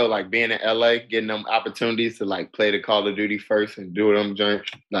gonna miss though. Like being in LA, getting them opportunities to like play the Call of Duty first and do them joints,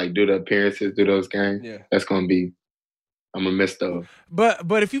 like do the appearances, do those games. Yeah, that's gonna be. I'm gonna miss those.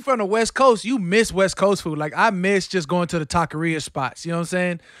 But if you're from the West Coast, you miss West Coast food. Like I miss just going to the taqueria spots. You know what I'm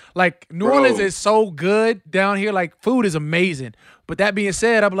saying? Like New Orleans is so good down here. Like food is amazing. But that being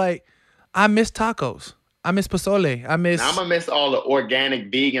said, I'm like, I miss tacos. I miss pozole. I'm gonna miss all the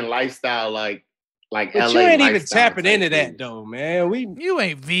organic vegan lifestyle, like but LA. You ain't even tapping into that though, man. You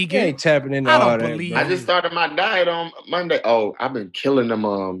ain't vegan. You ain't tapping into all that. I just started my diet on Monday. Oh, I've been killing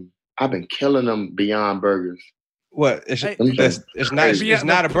them. Beyond Burgers. What? It's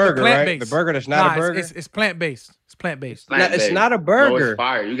not a burger, right? The burger that's not a burger. It's plant based. It's plant based. It's not a burger. No, it's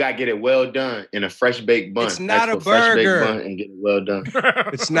fire. You gotta get it well done in a fresh baked bun. It's not a burger. Fresh baked bun and get it well done.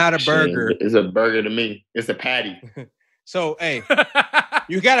 It's not a burger. It's a burger to me. It's a patty. So hey,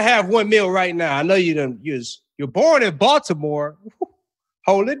 you gotta have one meal right now. I know you're born in Baltimore.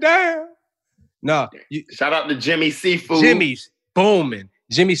 Hold it down. No, shout out to Jimmy Seafood. Jimmy's booming.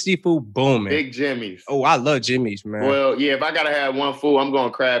 Jimmy seafood booming. Big Jimmy's. Oh, I love Jimmy's, man. Well, yeah, if I gotta have one food, I'm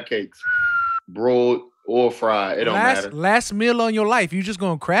going crab cakes. Broiled or fried. It don't matter. Last meal on your life, you just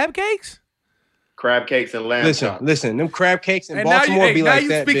going crab cakes? Crab cakes and lamb chops. Listen, them crab cakes in And Baltimore be like that.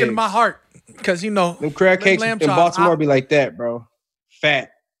 Now you speaking to my heart. Because, you know. Them crab cakes in Baltimore be like that, bro.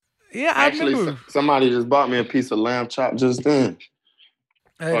 Fat. Yeah, I Actually, remember. somebody just bought me a piece of lamb chop just then.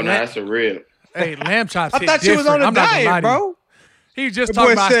 Hey, no, that's a rib. Hey, lamb chops. I thought you was on a diet, bro. He was just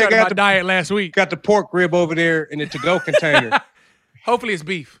talking about starting my diet last week. Got the pork rib over there in the to-go container. Hopefully it's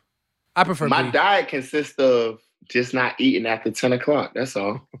beef. I prefer my beef. diet consists of just not eating after 10 o'clock. That's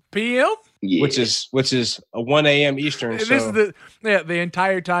all. PM? Yeah. Which is a 1 a.m. Eastern. This so. is the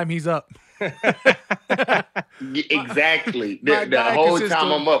entire time he's up. Exactly. The whole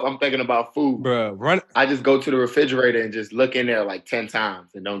time I'm up, I'm thinking about food. Bro, I just go to the refrigerator and just look in there like 10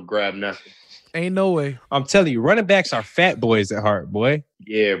 times and don't grab nothing. Ain't no way. I'm telling you, running backs are fat boys at heart, boy.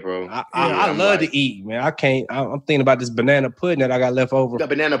 Yeah, bro. I love to eat, man. I can't. I'm thinking about this banana pudding that I got left over. The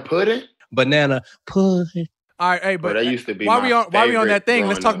banana pudding? Banana pudding. All right, hey, but that used to be while we on that thing,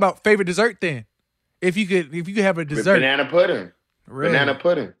 let's talk up. about favorite dessert then. If you could have a dessert. Banana pudding. Really? Banana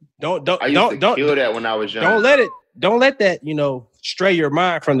pudding. I used to kill that when I was young. Don't let that, stray your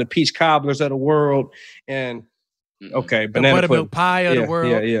mind from the peach cobblers of the world and okay, the banana buttermilk pudding. pie of the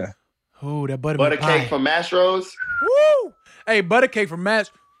world. Yeah. Ooh, that buttermilk pie. Butter cake from Mastro's. Woo! Hey, butter cake from Mash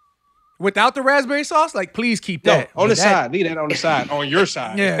without the raspberry sauce. Like, please keep that. No, on the side. Leave that on the side. On your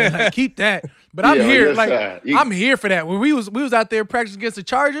side. Yeah, like, keep that. But I'm Yeah, on here, your like side. I'm here for that. When we was out there practicing against the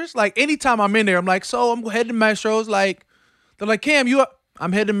Chargers, like anytime I'm in there, I'm like, so I'm heading to Mastro's. Like, they're like, Cam, you up?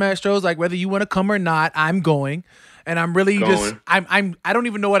 I'm heading to Mastro's. Like, whether you want to come or not, I'm going. And I'm really I don't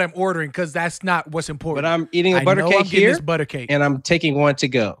even know what I'm ordering because that's not what's important. But I'm eating a butter I'm cake getting here, this butter cake. and I'm taking one to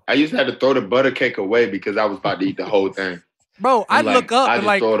go. I used to have to throw the butter cake away because I was about to eat the whole thing. Bro, I look up I and just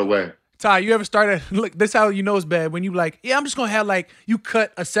like, throw it away. Ty, you ever started, look, this how you know it's bad. When you like, yeah, I'm just going to have like, you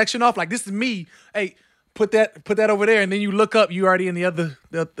cut a section off. Like, this is me. Hey, put that over there. And then you look up, you already in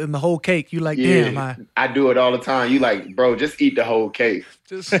in the whole cake. You like, damn. I do it all the time. You like, bro, just eat the whole cake.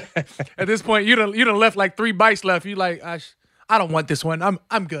 Just at this point, you done left like 3 bites left. You like, I don't want this one.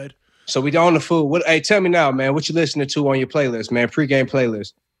 I'm good. So we on the food. Hey, tell me now, man, what you listening to on your playlist, man? Pre-game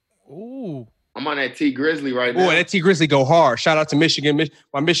playlist. Ooh. I'm on that T Grizzly right now. Boy, that T Grizzly go hard. Shout out to Michigan,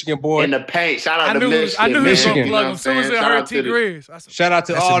 my Michigan boy. In the paint. Shout out to Michigan. I knew he was Michigan. going to plug him as soon as I heard T Grizz. Shout out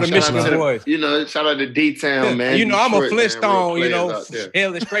to all the Michigan boys. Shout out to D-Town, man. I'm a Detroit, Flintstone, man,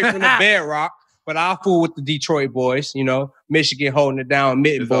 hailing straight from the bedrock. But I'll fool with the Detroit boys, Michigan holding it down,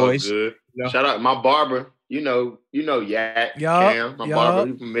 Mitten boys. Good. Shout out my barber. Yak, Cam, my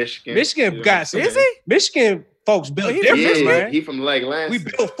barber, he from Michigan. Michigan got some. Is he? Michigan folks built different, man. He from Lake Lansing.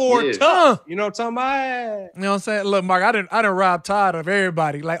 We built Ford tough. You know what I'm talking about? You know what I'm saying? Look, Mark, I didn't rob Todd of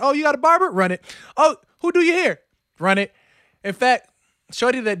everybody. Like, oh, you got a barber? Run it. Oh, who do your hair? Run it. In fact,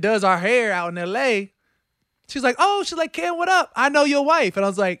 shorty that does our hair out in L.A., she's like, Cam, what up? I know your wife. And I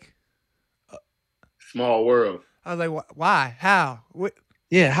was like, small world. I was like, why? How? What?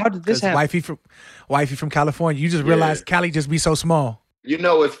 Yeah, how did this happen? Wifey from California. You just realize Cali just be so small. You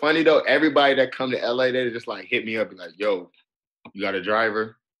know what's funny though? Everybody that come to LA, they just like hit me up and like, yo, you got a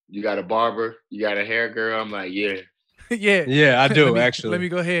driver? You got a barber? You got a hair girl? I'm like, yeah. Yeah. Yeah, I do, actually. Let me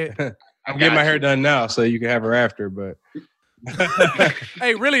go ahead. I'm getting my hair done now, so you can have her after, but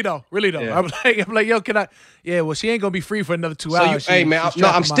hey, really though. Yeah. I'm like, yo, can I? Yeah, well, she ain't gonna be free for another 2 hours.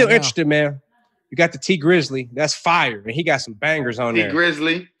 I'm still interested, man. You got the T Grizzly. That's fire. And he got some bangers on there. T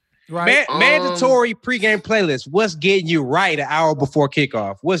Grizzly. Right. Mandatory pregame playlist. What's getting you right an hour before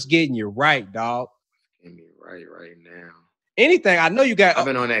kickoff? What's getting you right, dog? Getting me right now. Anything. I know you got. I've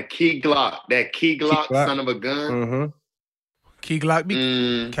been on that Key Glock. That Key Glock, son of a gun. Mm-hmm. Key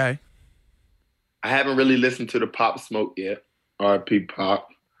Glock. Okay. I haven't really listened to the Pop Smoke yet. R.I.P. Pop.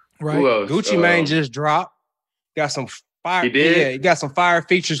 Right. Who else? Gucci Mane just dropped. Got some fire. He did? Yeah, he got some fire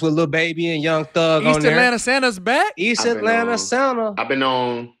features with Lil Baby and Young Thug on there. East Atlanta Santa's back. East Atlanta Santa. I've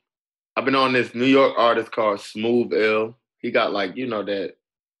been on this New York artist called Smooth L. He got like, that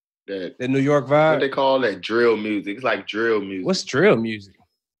The New York vibe. what they call that drill music. It's like drill music. What's drill music?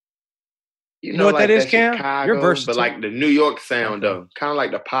 You know what like that is, Cam? Chicago, You're versatile. but like the New York sound though. Kind of like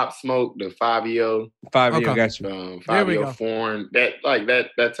the Pop Smoke, the 5EO. 5 year, Okay. got you. 5EO Foreign. That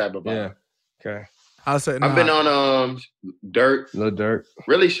type of vibe. Yeah. Okay. I'll say I've been on Dirt. Lil Durk.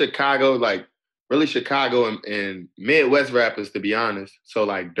 Really Chicago and Midwest rappers, to be honest. So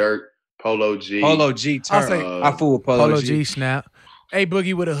like Dirt, Polo G. Polo G turn. I'll say I fool with Polo G. snap. A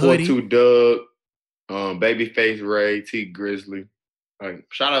Boogie with a hoodie. 42 Doug, Babyface Ray, T Grizzly. Like,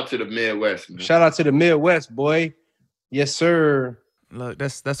 shout out to the Midwest, man. Shout out to the Midwest, boy. Yes, sir. Look,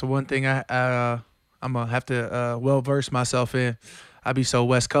 that's the one thing I'm gonna have to well verse myself in. I be so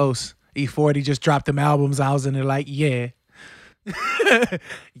West Coast. E40 just dropped them albums. I was in there like, yeah,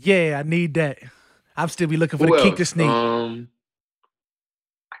 yeah, I need that. I'm still be looking for the Keek the Sneak. I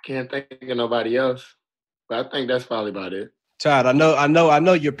can't think of nobody else, but I think that's probably about it. Todd, I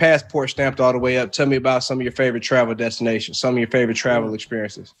know your passport stamped all the way up. Tell me about some of your favorite travel destinations, some of your favorite travel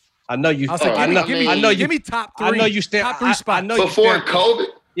experiences. I know you. Give me top 3. I know you stamped top 3 spots. I know before COVID.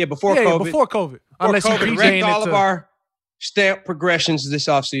 Yeah, before COVID. Before COVID. Unless COVID you wrecked all of our stamp progressions this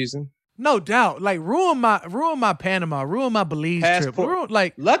offseason. No doubt. Like ruin my Panama, ruin my Belize passport.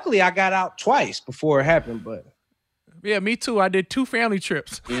 trip. Luckily I got out twice before it happened, but yeah, me too. I did 2 family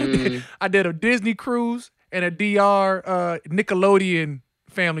trips. I did a Disney cruise and a DR Nickelodeon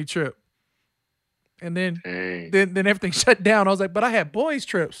family trip. And then everything shut down. I was like, but I had boys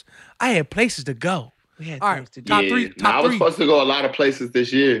trips. I had places to go. All right, top three. I was supposed to go a lot of places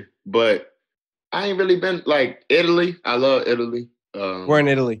this year, but I ain't really been like Italy. I love Italy. We're in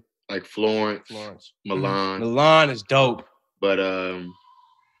Italy. Like Florence, Milan. Milan is dope. But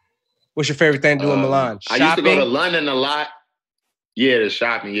what's your favorite thing to do in Milan? Shopping? I used to go to London a lot. Yeah, the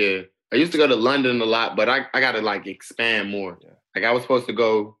shopping, yeah. I used to go to London a lot, but I gotta like expand more. Yeah. Like I was supposed to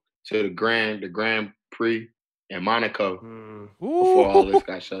go to the Grand Prix in Monaco before all this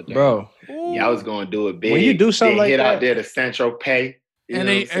got shut down. Bro. Yeah, I was gonna do it big. When you do something like that. Out there to Saint-Tropez.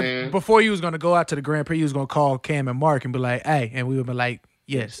 And before you was gonna go out to the Grand Prix, you was gonna call Cam and Mark and be like, hey, and we would be like,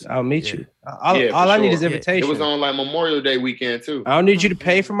 yes. I'll meet you. All I need is invitation. It was on like Memorial Day weekend too. I don't need you to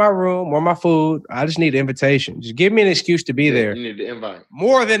pay for my room or my food. I just need an invitation. Just give me an excuse to be there. You need the invite.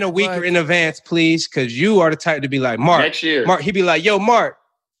 More than a week or in advance, please, because you are the type to be like, Mark. Next year. Mark, he'd be like, yo, Mark,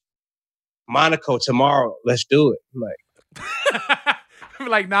 Monaco tomorrow. Let's do it. I'm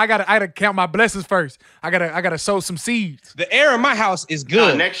like, nah, I gotta count my blessings first. I gotta sow some seeds. The air in my house is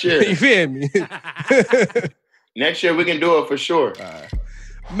good. Next year. You feel me? Next year we can do it for sure.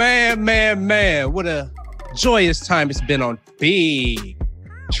 Man, what a joyous time it's been on Big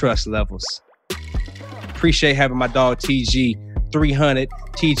Trust Levels. Appreciate having my dog TG 300,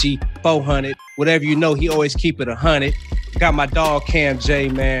 TG 400, whatever you know, he always keep it 100. Got my dog Cam J,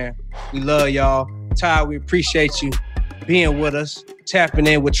 man. We love y'all. Ty, we appreciate you being with us, tapping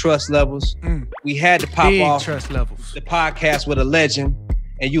in with Trust Levels. We had to pop Big off Trust Levels. The podcast with a legend,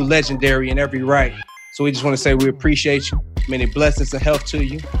 and you legendary in every right. So we just want to say we appreciate you. Many blessings and health to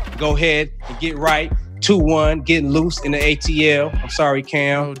you. Go ahead and get right. 2-1, getting loose in the ATL. I'm sorry,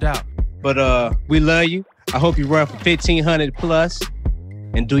 Cam. No doubt. But we love you. I hope you run for 1,500 plus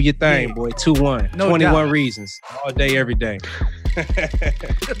and do your thing, boy. 2-1. No 21 doubt. reasons. All day, every day.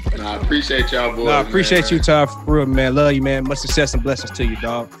 I appreciate y'all, boys. I appreciate you, Todd, for real, man. Love you, man. Much success and blessings to you,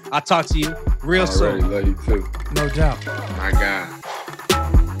 dog. I'll talk to you real soon. Love you too. No doubt. My God.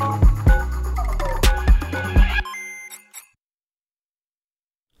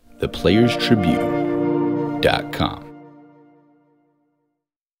 ThePlayersTribune.com